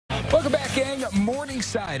Welcome back, gang.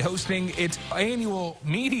 Morningside hosting its annual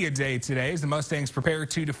media day today as the Mustangs prepare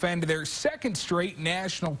to defend their second straight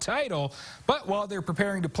national title. But while they're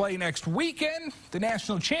preparing to play next weekend, the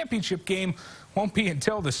national championship game won't be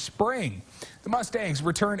until the spring. The Mustangs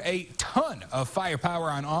returned a ton of firepower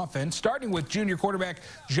on offense, starting with junior quarterback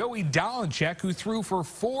Joey Dolinchek, who threw for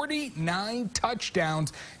 49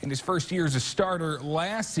 touchdowns in his first year as a starter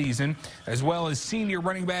last season, as well as senior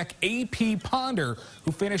running back A.P. Ponder,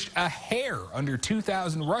 who finished a hair under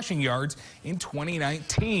 2,000 rushing yards in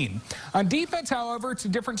 2019. On defense, however, it's a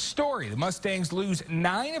different story. The Mustangs lose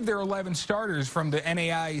 9 of their 11 starters from the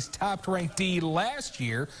NAIA's top-ranked D last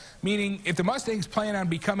year, meaning if the Mustangs plan on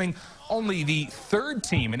becoming only the third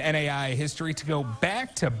team in NAIA history to go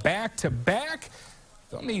back-to-back-to-back,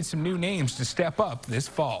 they'll need some new names to step up this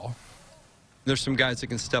fall. There's some guys that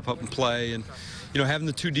can step up and play, and having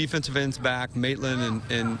the 2 defensive ends back, Maitland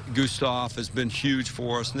and Gustav, has been huge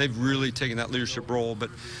for us, and they've really taken that leadership role.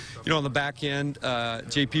 But on the back end,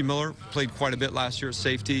 J.P. Miller played quite a bit last year at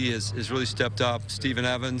safety, has really stepped up. Steven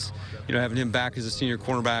Evans, having him back as a senior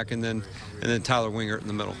cornerback, and then Tyler Wingert in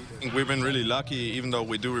the middle. We've been really lucky, even though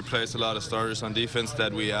we do replace a lot of starters on defense,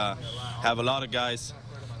 that we have a lot of guys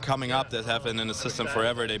coming up that have been in the system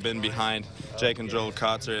forever. They've been behind Jake and Joel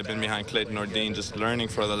Kotzer, they've been behind Clayton Nordine, just learning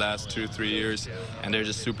for the last 2-3 years, and they're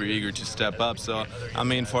just super eager to step up. So, I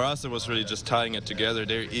mean, for us, it was really just tying it together.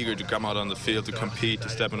 They're eager to come out on the field, to compete, to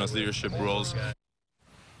step in those leadership roles.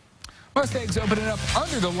 Mustangs opening up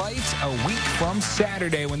under the lights a week from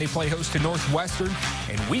Saturday when they play host to Northwestern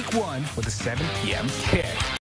in Week 1 with a 7 p.m. kick.